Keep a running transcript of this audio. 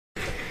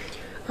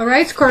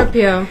Alright,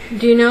 Scorpio,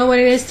 do you know what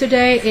it is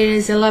today? It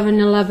is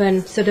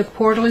 11/11, so the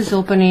portal is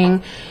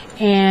opening,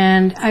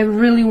 and I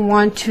really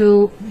want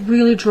to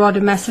draw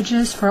the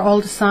messages for all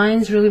the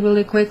signs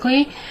really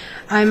quickly.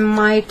 I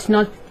might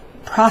not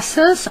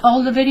process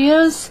all the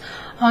videos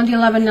on the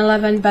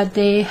 11/11, but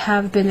they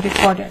have been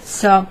recorded.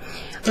 So,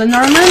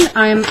 Lenormand,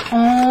 I'm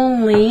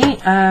only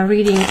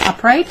reading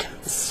upright,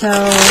 so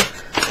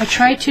I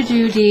try to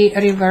do the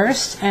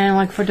reverse, and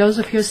like for those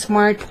of you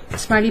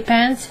smarty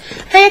pants,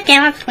 I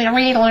can't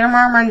read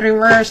Lenormand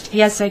reversed.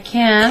 Yes, I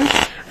can.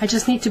 I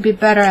just need to be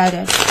better at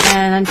it,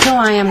 and until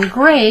I am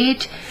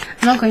great,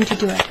 I'm not going to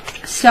do it.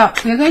 So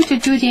we're going to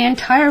do the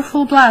entire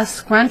full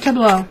blast, grand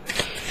tableau.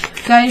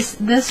 Guys,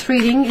 this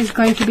reading is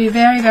going to be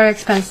very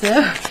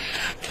expensive,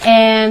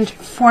 and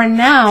for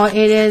now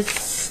it is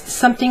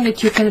something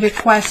that you can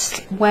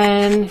request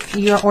when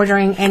you're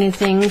ordering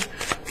anything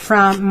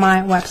from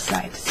my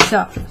website.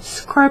 So,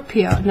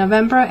 Scorpio,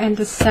 November and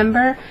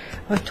December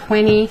of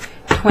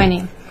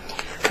 2020.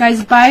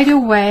 Guys, by the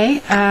way,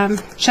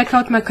 check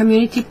out my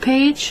community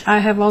page. I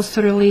have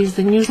also released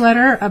a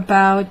newsletter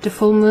about the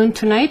full moon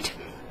tonight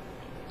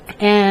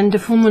and the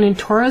full moon in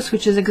Taurus,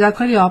 which is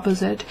exactly the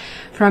opposite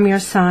from your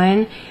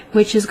sign,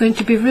 which is going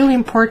to be really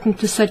important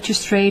to set you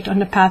straight on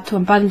the path to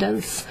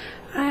abundance.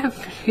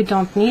 If you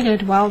don't need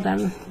it, well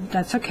then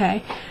that's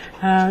okay.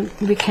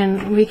 We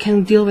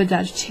can deal with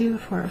that. 2,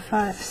 4,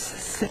 5,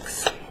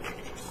 6,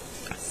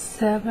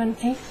 7,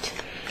 8,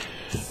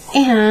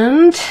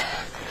 and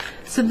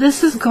so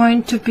this is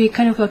going to be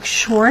kind of like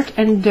short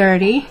and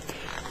dirty,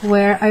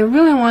 where I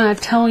really want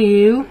to tell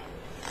you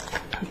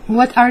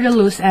what are the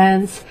loose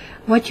ends,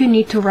 what you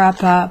need to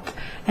wrap up,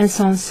 and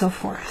so on and so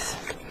forth.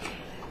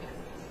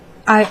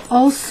 I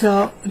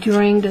also,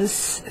 during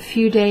this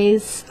few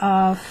days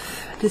of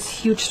this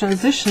huge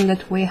transition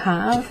that we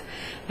have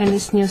and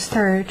this new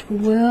start,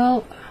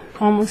 will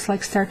almost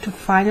like start to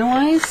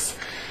finalize,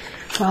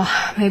 well,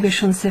 maybe I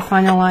shouldn't say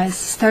finalize,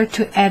 start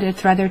to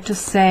edit, rather to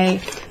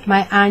say,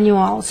 my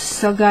annuals.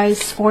 So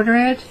guys, order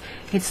it.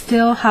 It's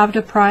still half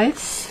the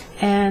price,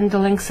 and the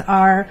links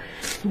are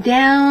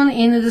down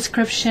in the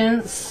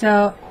description,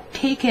 so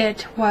take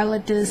it while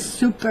it is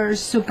super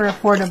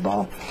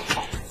affordable.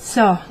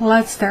 So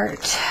let's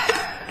start.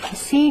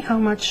 See how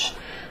much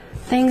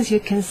things you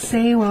can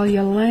say while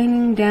you're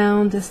laying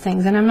down these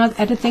things, and I'm not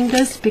editing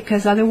this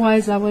because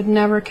otherwise I would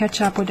never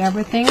catch up with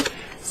everything,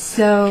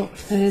 so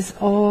it is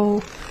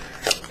all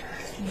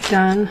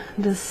done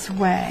this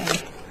way.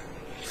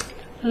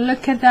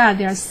 Look at that.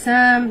 There is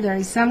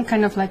some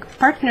kind of like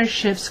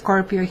partnership,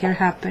 Scorpio, here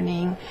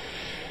happening,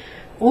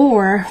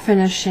 or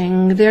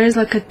finishing. There is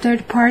like a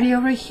third party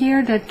over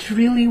here that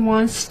really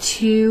wants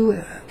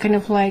to kind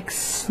of like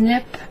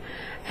snip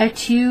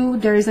at you.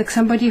 There is like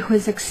somebody who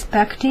is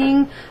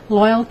expecting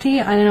loyalty.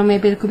 I don't know,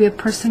 maybe it could be a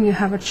person you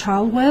have a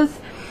child with.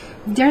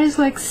 There is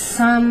like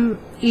some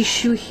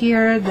issue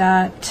here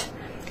that,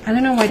 I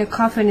don't know why the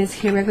coffin is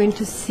here. We're going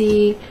to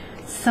see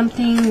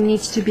something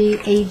needs to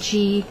be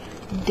AG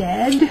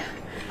dead,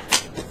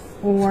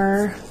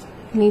 or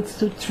needs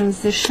to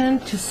transition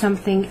to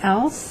something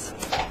else.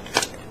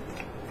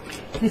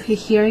 If you're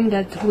hearing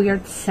that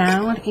weird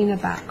sound in the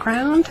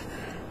background,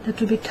 that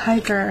would be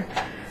Tiger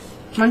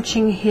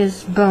munching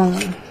his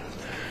bone.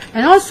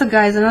 And also,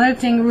 guys, another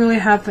thing really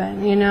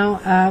happened, you know,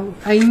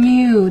 I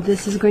knew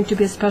this is going to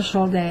be a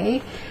special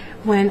day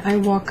when I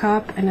woke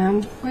up, and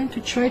I'm going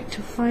to try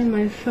to find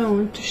my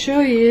phone to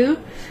show you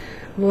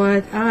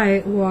what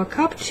I woke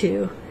up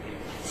to.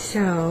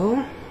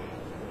 So,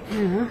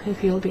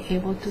 if you'll be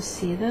able to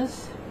see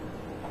this.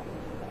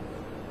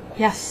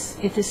 Yes,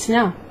 it is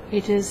snow.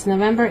 It is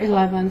November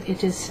 11th,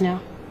 it is snow.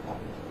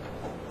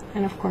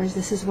 And of course,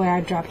 this is where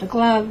I dropped a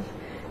glove,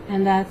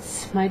 and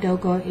that's my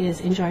doggo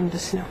is enjoying the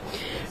snow.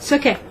 So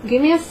okay,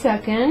 give me a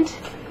second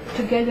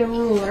to get a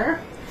ruler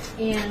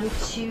and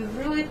to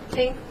really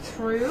think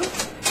through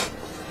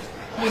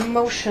the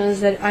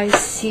emotions that I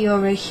see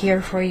over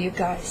here for you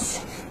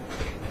guys.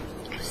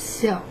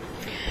 So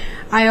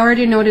I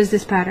already noticed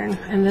this pattern,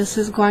 and this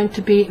is going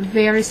to be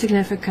very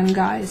significant,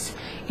 guys.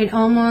 It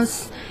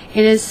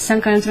is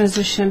some kind of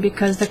transition,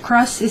 because the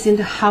cross is in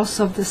the house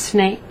of the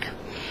snake,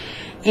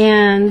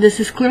 and this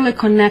is clearly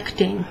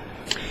connecting.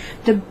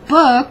 The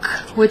book,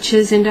 which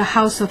is in the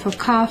house of a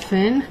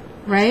coffin,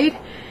 right?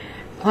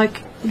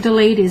 Like the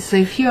ladies, so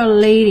if you're a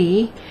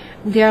lady,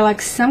 they're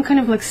like some kind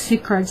of like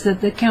secrets that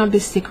they cannot be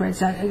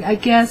secrets. I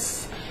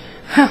guess,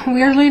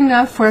 weirdly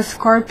enough, for a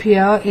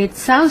Scorpio, it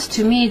sounds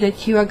to me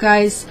that you are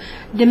guys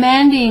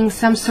demanding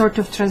some sort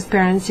of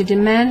transparency,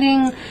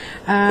 demanding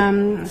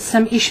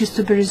some issues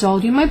to be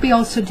resolved. You might be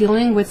also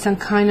dealing with some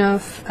kind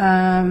of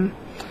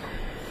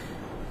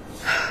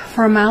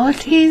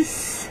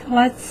formalities.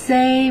 Let's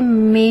say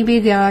maybe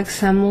there are like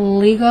some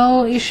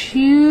legal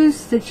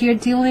issues that you're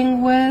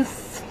dealing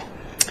with.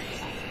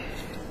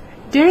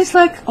 There's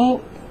like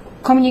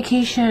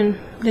communication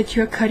that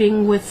you're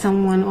cutting with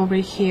someone over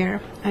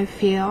here, I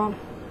feel.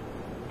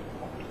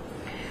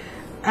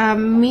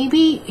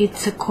 Maybe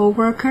it's a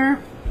co-worker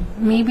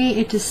maybe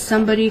it is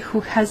somebody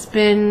who has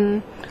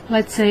been,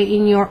 let's say,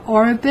 in your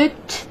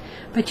orbit,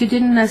 but you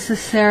didn't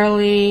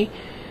necessarily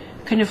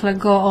kind of like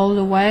go all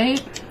the way.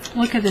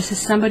 Look at this.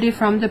 It's somebody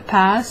from the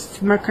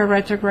past. Mercury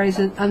retrograde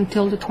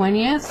until the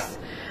 20th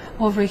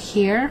over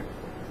here.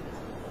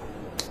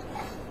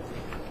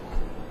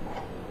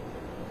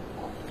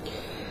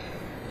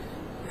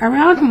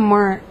 Around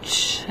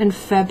March and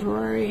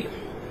February,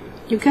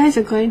 you guys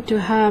are going to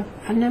have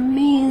an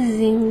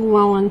amazing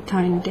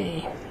Valentine's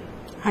Day.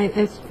 I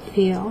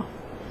feel.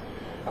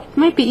 It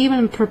might be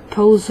even a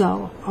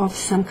proposal of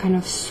some kind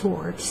of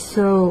sort.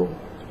 So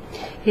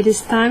it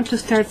is time to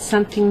start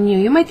something new.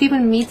 You might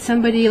even meet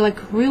somebody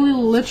like really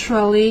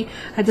literally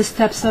at the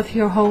steps of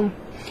your home.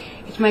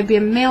 It might be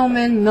a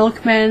mailman,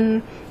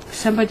 milkman,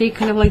 somebody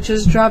kind of like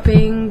just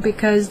dropping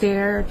because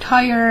their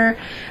tire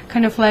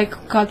kind of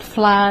like got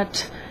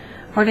flat,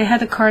 or they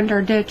had a car in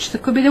their ditch.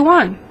 That could be the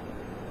one.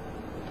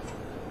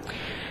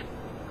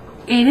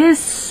 It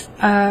is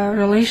a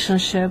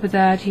relationship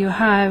that you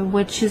have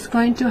which is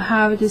going to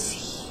have this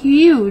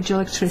huge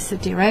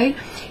electricity, right?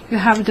 You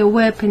have the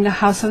whip in the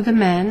house of the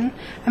man.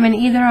 I mean,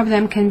 either of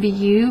them can be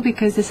you,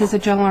 because this is a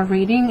general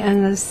reading,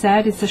 and as I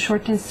said, it's a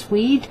short and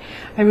sweet.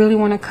 I really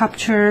want to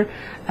capture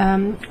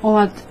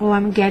all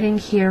I'm getting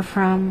here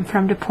from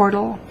the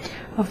portal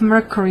of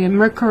Mercury, and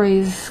Mercury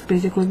is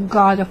basically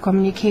god of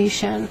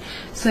communication,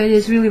 so it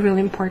is really,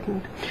 really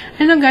important.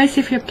 And then guys,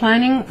 if you're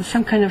planning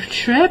some kind of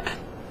trip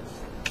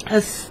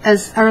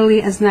as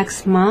early as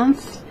next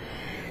month,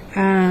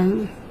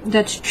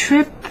 that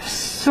trip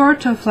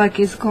sort of like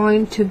is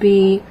going to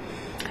be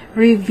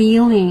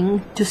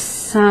revealing to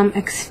some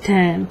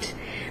extent,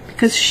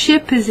 because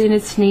ship is in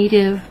its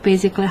native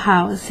basically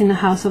house, in the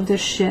house of the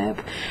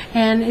ship,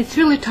 and it's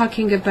really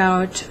talking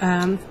about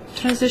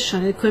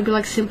transition. It could be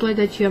like simply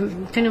that you're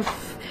kind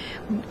of,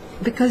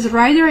 because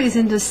rider is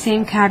in the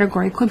same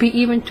category. It could be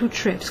even two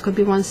trips, could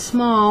be one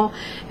small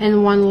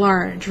and one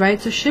large,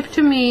 right? So ship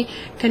to me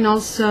can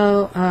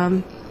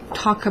also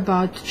talk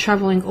about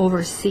traveling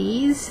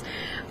overseas,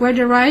 where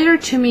the rider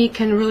to me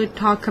can really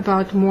talk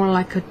about more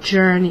like a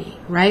journey,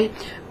 right?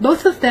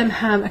 Both of them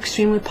have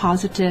extremely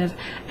positive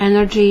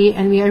energy,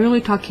 and we are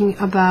really talking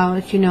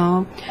about, you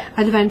know,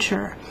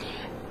 adventure.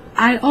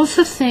 I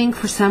also think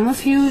for some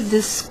of you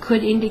this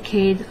could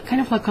indicate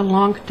kind of like a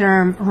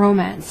long-term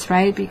romance,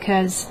 right?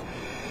 Because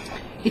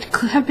it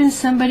could have been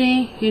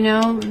somebody, you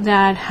know,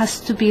 that has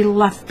to be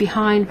left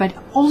behind, but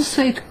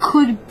also it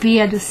could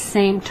be at the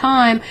same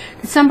time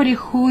somebody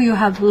who you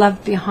have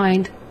left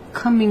behind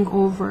coming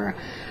over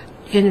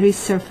and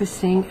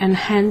resurfacing, and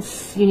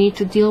hence you need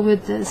to deal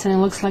with this, and it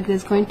looks like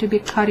there's going to be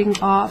cutting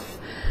off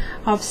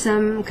of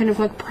some kind of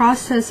like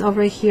process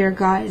over here,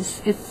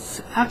 guys.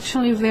 It's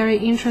actually very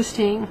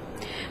interesting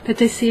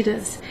that I see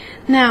this.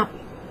 Now,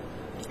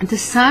 the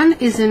sun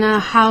is in a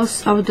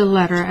house of the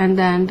letter, and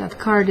then that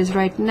card is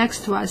right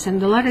next to us, and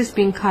the letter is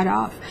being cut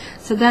off.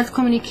 So that's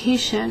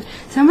communication.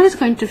 Somebody's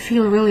going to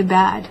feel really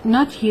bad,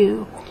 not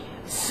you.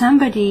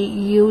 Somebody,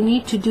 you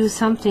need to do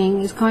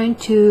something, is going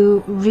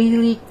to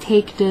really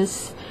take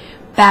this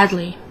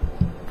badly.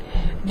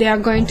 They are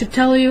going to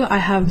tell you, I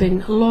have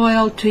been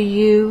loyal to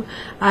you,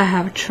 I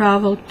have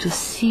traveled to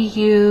see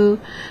you,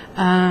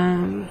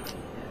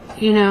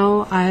 you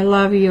know, I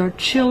love your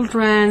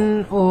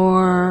children,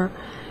 or,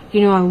 you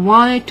know, I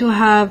wanted to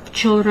have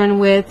children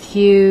with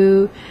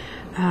you,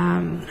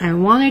 I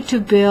wanted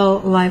to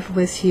build life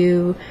with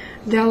you.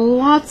 There are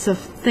lots of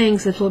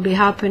things that will be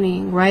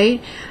happening, right?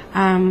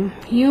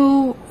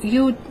 You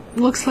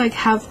looks like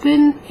have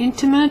been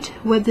intimate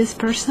with this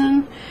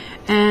person,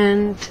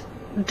 and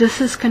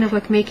this is kind of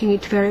like making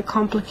it very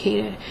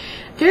complicated.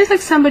 There's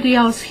like somebody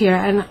else here,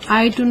 and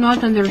I do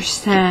not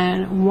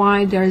understand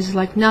why there's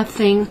like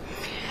nothing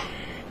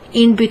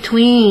in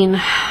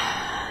between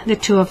the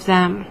two of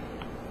them.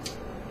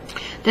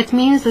 That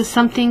means that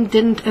something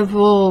didn't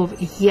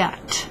evolve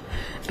yet,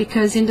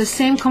 because in the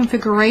same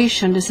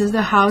configuration, this is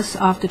the house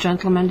of the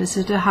gentleman, this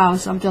is the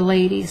house of the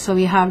lady, so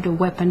we have the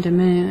whip and the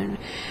moon.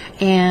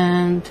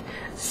 And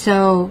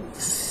so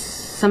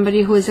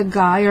somebody who is a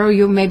guy, or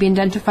you maybe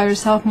identify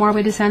yourself more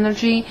with this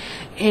energy,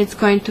 it's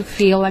going to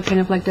feel like kind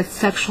of like that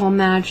sexual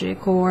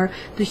magic or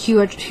the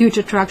huge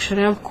attraction.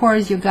 And of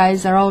course you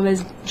guys are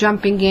always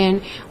jumping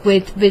in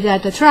with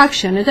that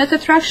attraction, and that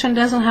attraction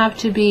doesn't have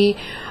to be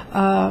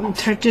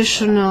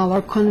traditional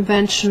or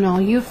conventional.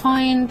 You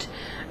find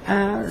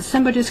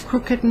somebody's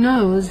crooked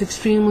nose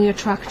extremely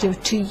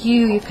attractive to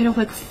you. You kind of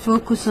like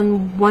focus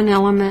on one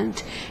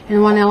element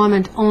and one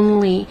element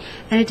only,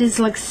 and it is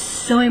like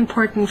so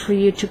important for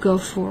you to go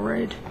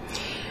forward.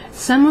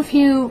 Some of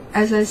you,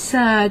 as I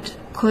said,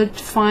 could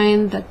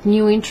find that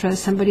new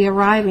interest, somebody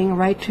arriving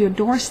right to your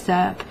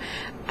doorstep,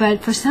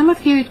 but for some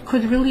of you it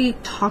could really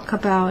talk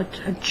about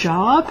a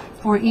job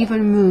or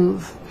even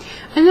move.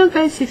 I know,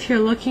 guys, if you're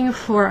looking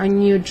for a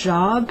new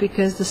job,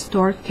 because the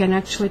store can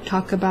actually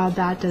talk about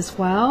that as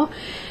well.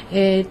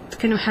 It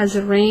kind of has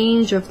a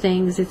range of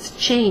things. It's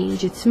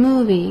change, it's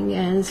moving,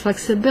 and it's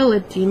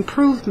flexibility,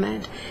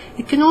 improvement.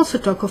 It can also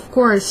talk, of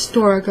course,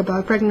 stork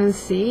about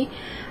pregnancy.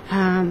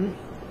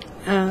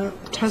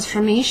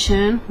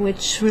 transformation,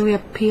 which really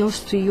appeals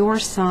to your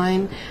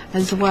sign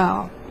as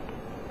well.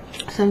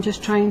 So I'm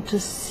just trying to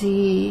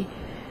see,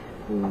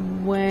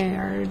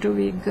 where do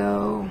we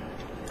go?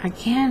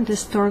 Again, the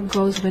story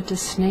goes with the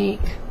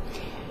snake.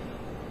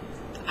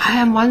 I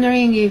am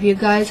wondering if you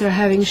guys are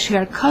having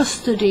shared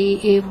custody,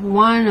 if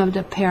one of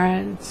the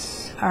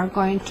parents are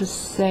going to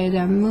say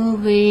they're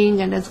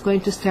moving, and that's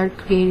going to start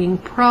creating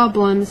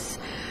problems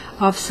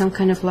of some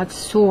kind of like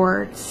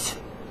sorts.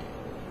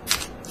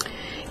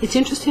 It's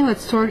interesting that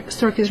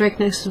stork is right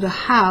next to the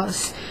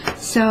house,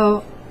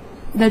 so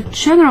that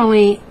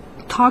generally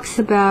talks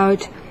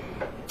about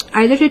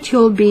either that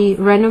you'll be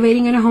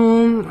renovating a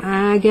home.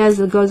 I guess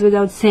it goes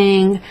without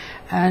saying,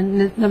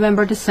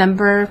 November,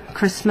 December,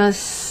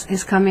 Christmas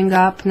is coming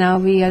up. Now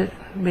we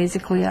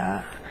basically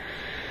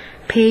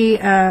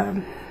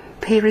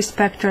pay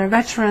respect to our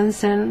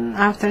veterans, and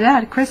after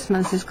that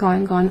Christmas is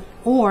going on.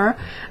 Or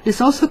this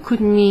also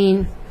could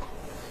mean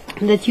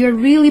that you're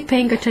really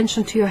paying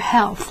attention to your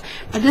health,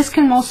 but this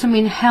can also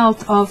mean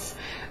health of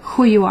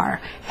who you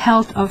are,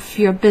 health of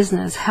your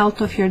business,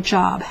 health of your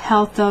job,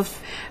 health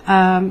of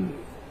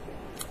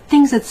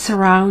things that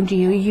surround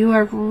you. You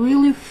are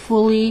really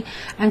fully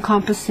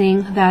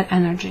encompassing that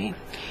energy.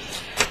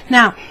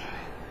 Now,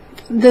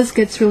 this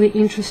gets really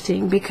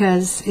interesting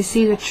because you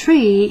see the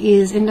tree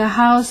is in the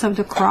house of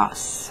the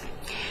cross.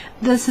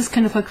 This is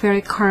kind of like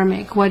very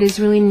karmic. What is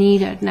really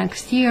needed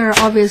next year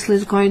obviously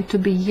is going to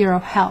be year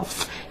of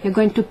health. You're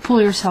going to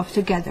pull yourself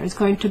together. It's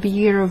going to be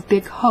year of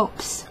big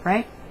hopes,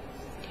 right?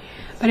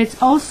 But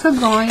it's also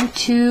going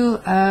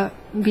to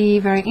be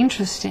very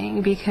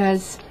interesting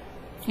because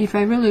if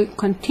I really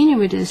continue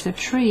with this, the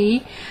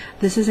tree,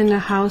 this is in the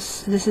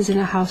house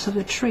of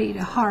the tree,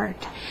 the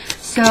heart.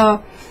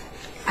 So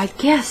I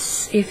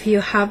guess if you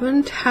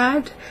haven't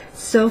had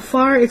so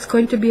far, it's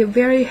going to be a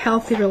very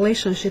healthy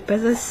relationship.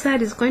 As I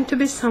said, it's going to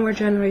be somewhere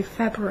January,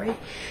 February.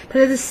 But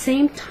at the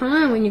same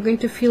time, when you're going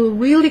to feel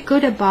really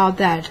good about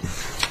that,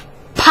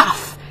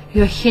 puff,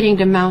 you're hitting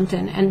the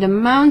mountain. And the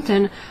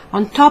mountain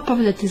on top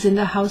of it is in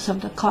the house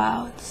of the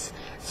clouds.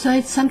 So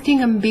it's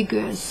something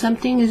ambiguous.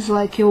 Something is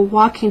like you're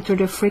walking through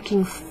the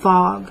freaking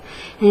fog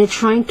and you're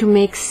trying to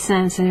make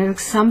sense, and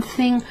there's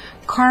something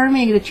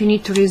karmic that you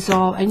need to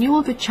resolve, and you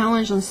will be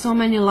challenged on so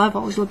many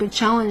levels. You'll be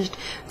challenged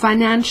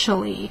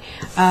financially.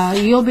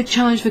 You'll be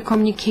challenged with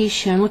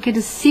communication. Look at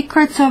the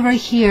secrets over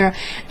here.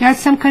 There are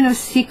some kind of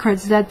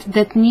secrets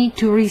that need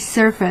to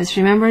resurface.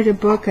 Remember the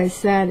book I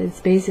said,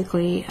 it's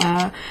basically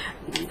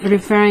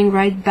referring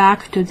right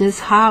back to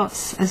this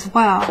house as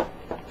well.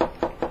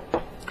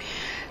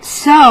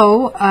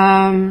 So,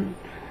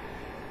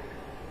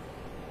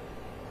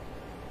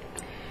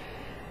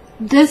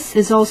 this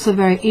is also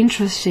very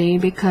interesting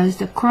because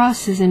the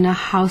cross is in the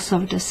house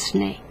of the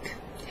snake.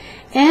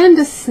 And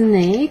the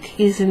snake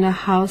is in the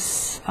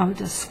house of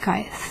the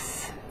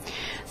skies.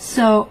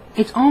 So,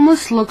 it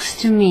almost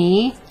looks to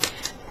me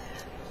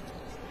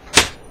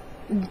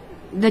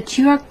that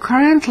you are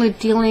currently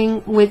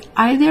dealing with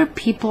either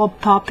people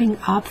popping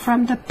up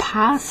from the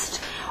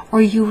past,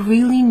 or you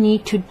really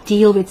need to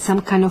deal with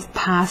some kind of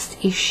past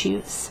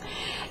issues.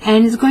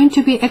 And it's going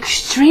to be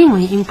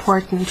extremely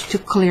important to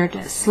clear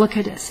this. Look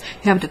at this.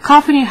 You have the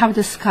coffin, you have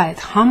the sky.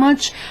 How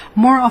much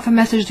more of a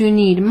message do you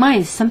need?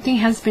 Mice. Something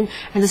has been,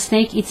 and the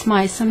snake eats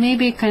mice. So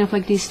maybe kind of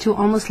like these two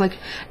almost like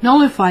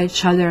nullify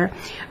each other.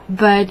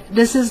 But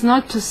this is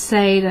not to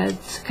say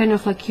that kind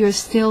of like you're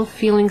still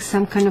feeling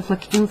some kind of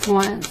like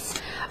influence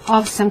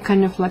of some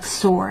kind of like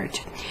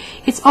sort.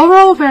 It's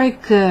overall very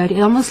good. It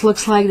almost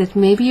looks like that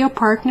maybe your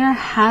partner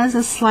has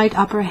a slight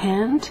upper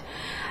hand.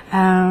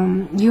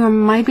 You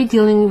might be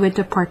dealing with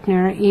a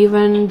partner,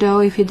 even though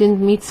if you didn't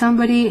meet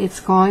somebody, it's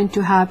going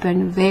to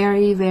happen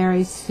very,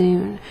 very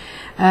soon.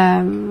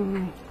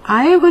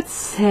 I would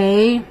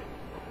say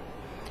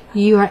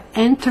you are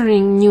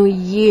entering new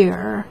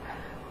year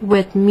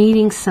with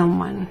meeting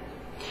someone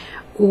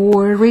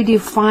or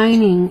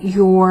redefining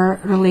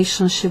your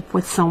relationship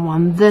with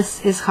someone.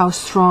 This is how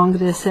strong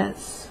this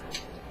is.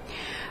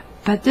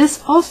 But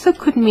this also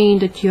could mean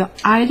that you're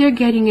either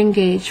getting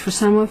engaged. For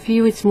some of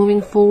you, it's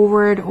moving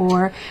forward,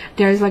 or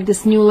there's like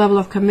this new level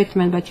of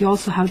commitment, but you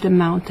also have the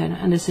mountain,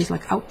 and this is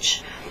like,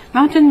 ouch.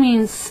 Mountain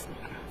means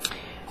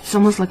it's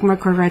almost like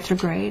Mercury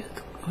retrograde.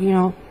 You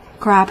know,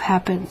 crap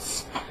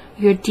happens.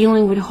 You're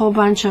dealing with a whole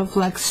bunch of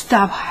like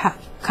stuff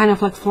kind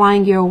of like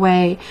flying your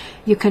way.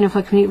 You kind of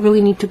like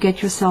really need to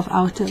get yourself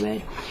out of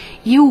it.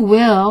 You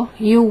will,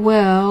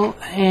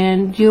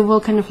 and you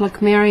will kind of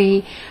like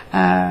marry,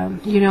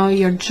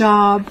 your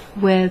job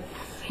with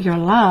your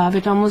love.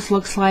 It almost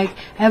looks like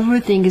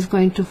everything is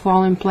going to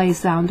fall in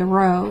place down the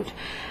road.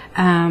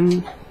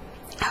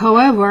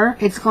 However,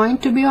 it's going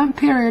to be on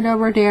period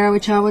over there,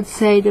 which I would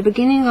say the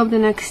beginning of the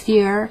next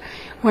year,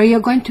 where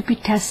you're going to be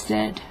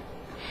tested.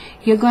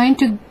 You're going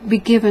to be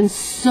given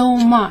so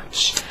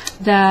much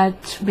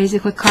that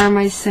basically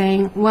karma is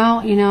saying,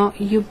 well,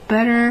 you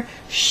better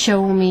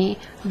show me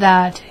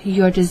that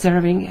you're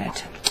deserving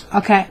it.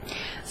 Okay,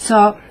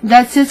 So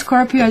that's it,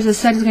 Scorpio. As I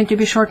said, it's going to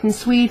be short and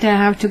sweet. I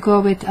have to go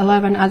with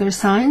 11 other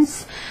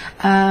signs.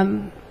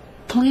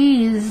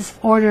 Please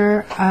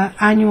order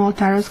annual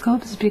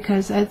taroscopes,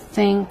 because I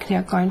think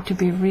they're going to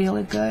be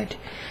really good.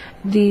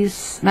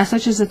 These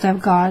messages that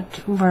I've got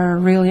were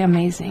really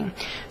amazing.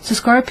 So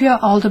Scorpio,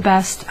 all the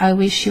best. I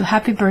wish you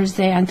happy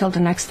birthday. Until the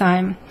next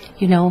time,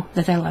 you know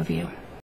that I love you.